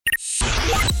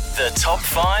The Top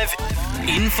 5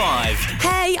 in 5.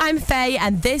 Hey, I'm Faye,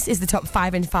 and this is the Top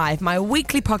 5 in 5, my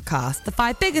weekly podcast, the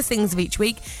 5 biggest things of each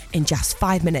week in just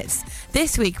 5 minutes.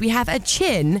 This week we have a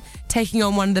Chin taking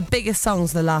on one of the biggest songs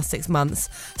of the last 6 months,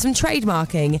 some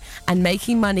trademarking, and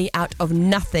making money out of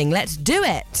nothing. Let's do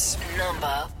it!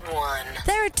 Number 1.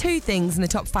 There are 2 things in the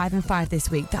Top 5 in 5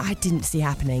 this week that I didn't see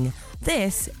happening.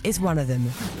 This is one of them.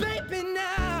 Baby,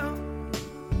 now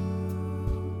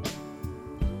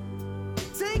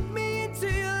take me into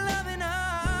your loving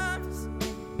arms.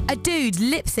 A dude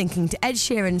lip-syncing to Ed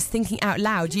Sheeran's Thinking Out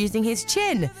Loud using his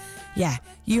chin. Yeah,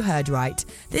 you heard right.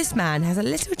 This man has a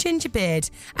little ginger beard,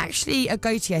 actually a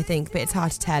goatee I think, but it's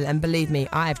hard to tell, and believe me,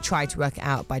 I have tried to work it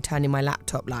out by turning my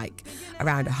laptop like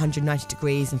around 190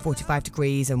 degrees and 45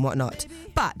 degrees and whatnot.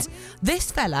 But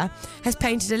this fella has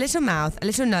painted a little mouth, a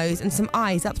little nose and some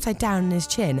eyes upside down on his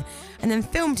chin, and then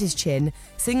filmed his chin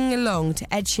singing along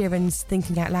to Ed Sheeran's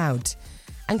Thinking Out Loud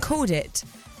and called it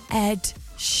Ed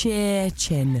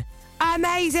Sheer-Chin.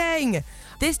 Amazing!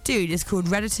 This dude is called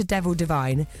Redditor Devil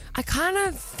Divine. I kind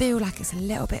of feel like it's a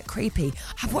little bit creepy.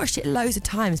 I've watched it loads of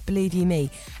times, believe you me.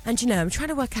 And you know, I'm trying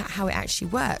to work out how it actually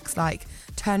works. Like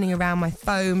turning around my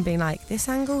phone, being like, this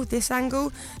angle,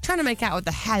 trying to make out what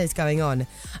the hell is going on.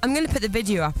 I'm going to put the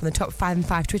video up on the Top 5 in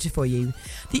 5 Twitter for you.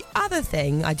 The other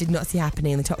thing I did not see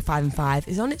happening in the Top 5 in 5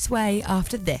 is on its way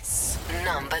after this.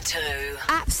 Number 2.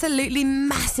 Absolutely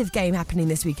massive game happening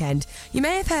this weekend. You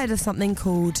may have heard of something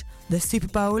called the Super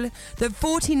Bowl, the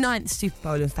 49th Super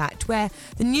Bowl in fact, where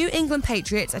the New England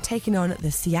Patriots are taking on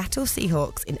the Seattle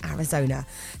Seahawks in Arizona.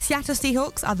 Seattle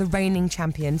Seahawks are the reigning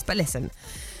champions, but listen,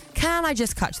 can I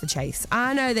just cut to the chase?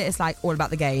 I know that it's like all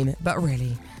about the game, but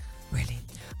really,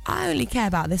 I only care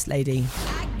about this lady.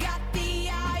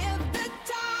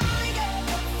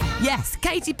 Yes,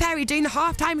 Katy Perry doing the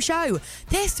halftime show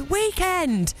this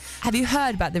weekend. Have you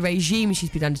heard about the regime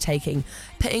she's been undertaking?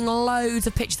 Putting loads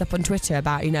of pictures up on Twitter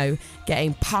about, you know,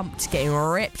 getting pumped, getting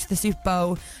ripped to the Super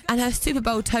Bowl. And her Super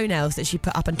Bowl toenails that she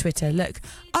put up on Twitter look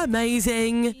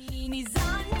amazing.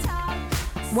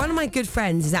 One of my good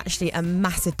friends is actually a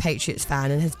massive Patriots fan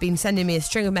and has been sending me a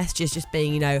string of messages just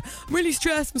being, you know, I'm really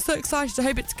stressed, I'm so excited, I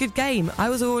hope it's a good game. I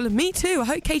was all, me too, I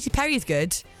hope Katy Perry's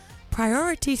good.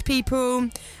 Priorities, people.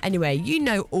 Anyway, you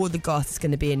know all the goss is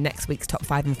going to be in next week's Top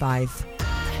 5 in 5.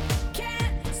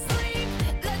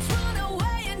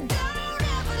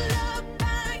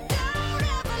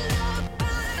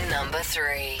 Number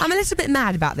 3. I'm a little bit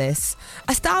mad about this.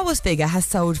 A Star Wars figure has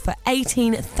sold for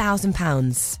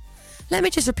 £18,000. Let me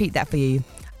just repeat that for you.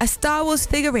 A Star Wars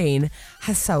figurine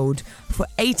has sold for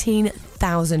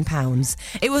 £18,000.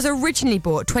 It was originally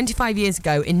bought 25 years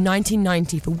ago in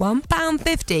 1990 for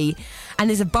 £1.50 and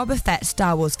is a Boba Fett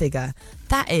Star Wars figure.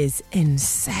 That is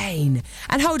insane.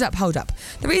 And hold up.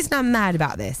 The reason I'm mad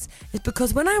about this is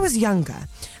because when I was younger,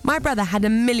 my brother had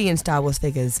 1 million Star Wars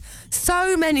figures.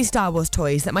 So many Star Wars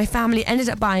toys that my family ended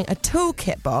up buying a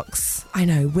toolkit box. I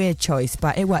know, weird choice,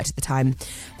 but it worked at the time.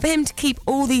 For him to keep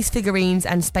all these figurines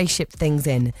and spaceship things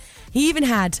in. He even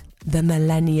had the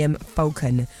Millennium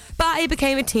Falcon. But he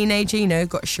became a teenager, you know,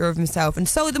 got sure of himself and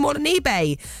sold them all on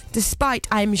eBay. Despite,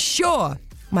 I'm sure,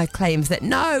 my claims that,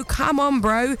 no, come on,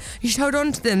 bro, you should hold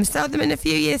on to them, sell them in a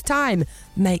few years' time,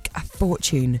 make a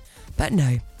fortune. But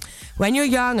no, when you're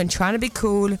young and trying to be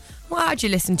cool, why'd you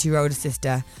listen to your older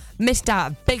sister? Missed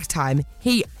out big time.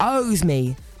 He owes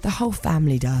me. The whole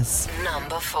family does.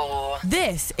 Number 4.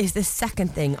 This is the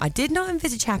second thing I did not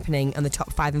envisage happening on the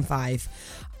Top 5 in 5.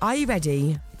 Are you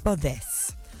ready for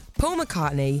this? Paul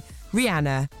McCartney,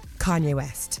 Rihanna, Kanye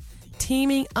West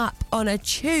teaming up on a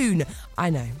tune.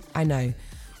 I know.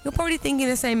 You're probably thinking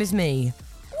the same as me.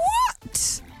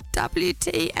 What?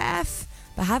 WTF?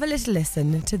 But have a little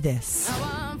listen to this.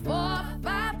 Now I'm 4 or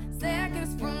 5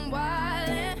 seconds from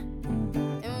wildin',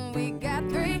 and we got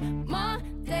 3 more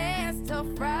days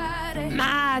till Friday.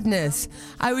 Madness.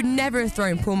 I would never have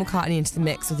thrown Paul McCartney into the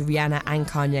mix with Rihanna and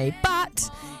Kanye, but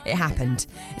it happened.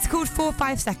 It's called 4 or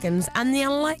 5 Seconds, and the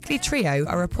Unlikely Trio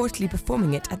are reportedly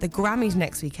performing it at the Grammys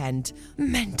next weekend.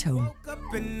 Mental. Woke up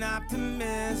an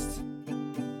optimist.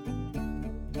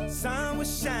 Sun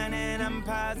was shining, I'm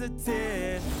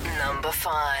positive. Number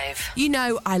 5. You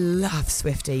know, I love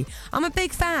Swiftie. I'm a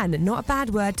big fan, not a bad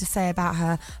word to say about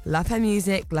her. Love her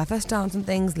music, love her stance on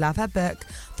things, love her book,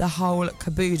 the whole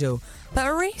caboodle.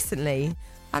 But recently,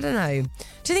 I don't know,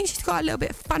 do you think she's got a little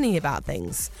bit funny about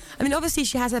things? I mean, obviously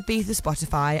she has her beef with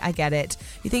Spotify, I get it.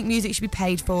 You think music should be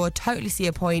paid for, totally see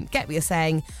your point, get what you're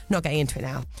saying, not getting into it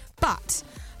now. But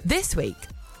this week,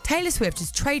 Taylor Swift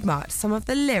has trademarked some of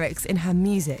the lyrics in her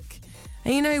music.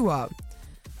 And you know what?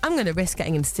 I'm going to risk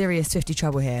getting in serious Swiftie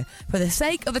trouble here. For the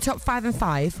sake of the Top 5 in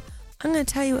 5, I'm going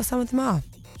to tell you what some of them are.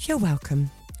 You're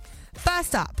welcome.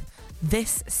 First up,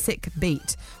 This Sick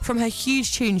Beat from her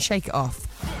huge tune Shake It Off.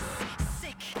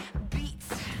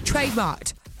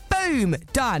 Trademarked. Boom.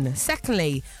 Done.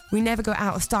 Secondly, We Never Go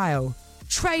Out of Style.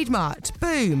 Trademarked.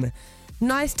 Boom.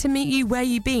 Nice to Meet You Where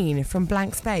You Been from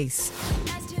Blank Space.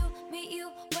 Nice to meet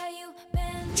you where you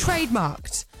been.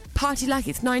 Trademarked. Party Like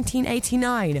It's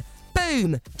 1989.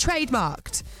 Boom.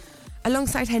 Trademarked.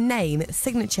 Alongside her name,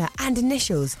 signature and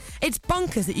initials. It's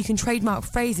bonkers that you can trademark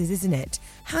phrases, isn't it?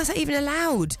 How's that even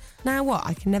allowed? Now what?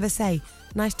 I can never say,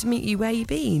 nice to meet you, where you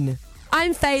been?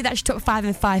 I'm Faye, that's your top 5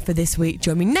 in 5 for this week.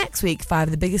 Join me next week, 5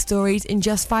 of the biggest stories in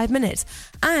just 5 minutes.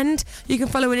 And you can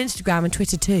follow on Instagram and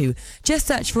Twitter too. Just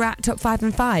search for @top5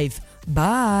 in 5.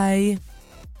 Bye.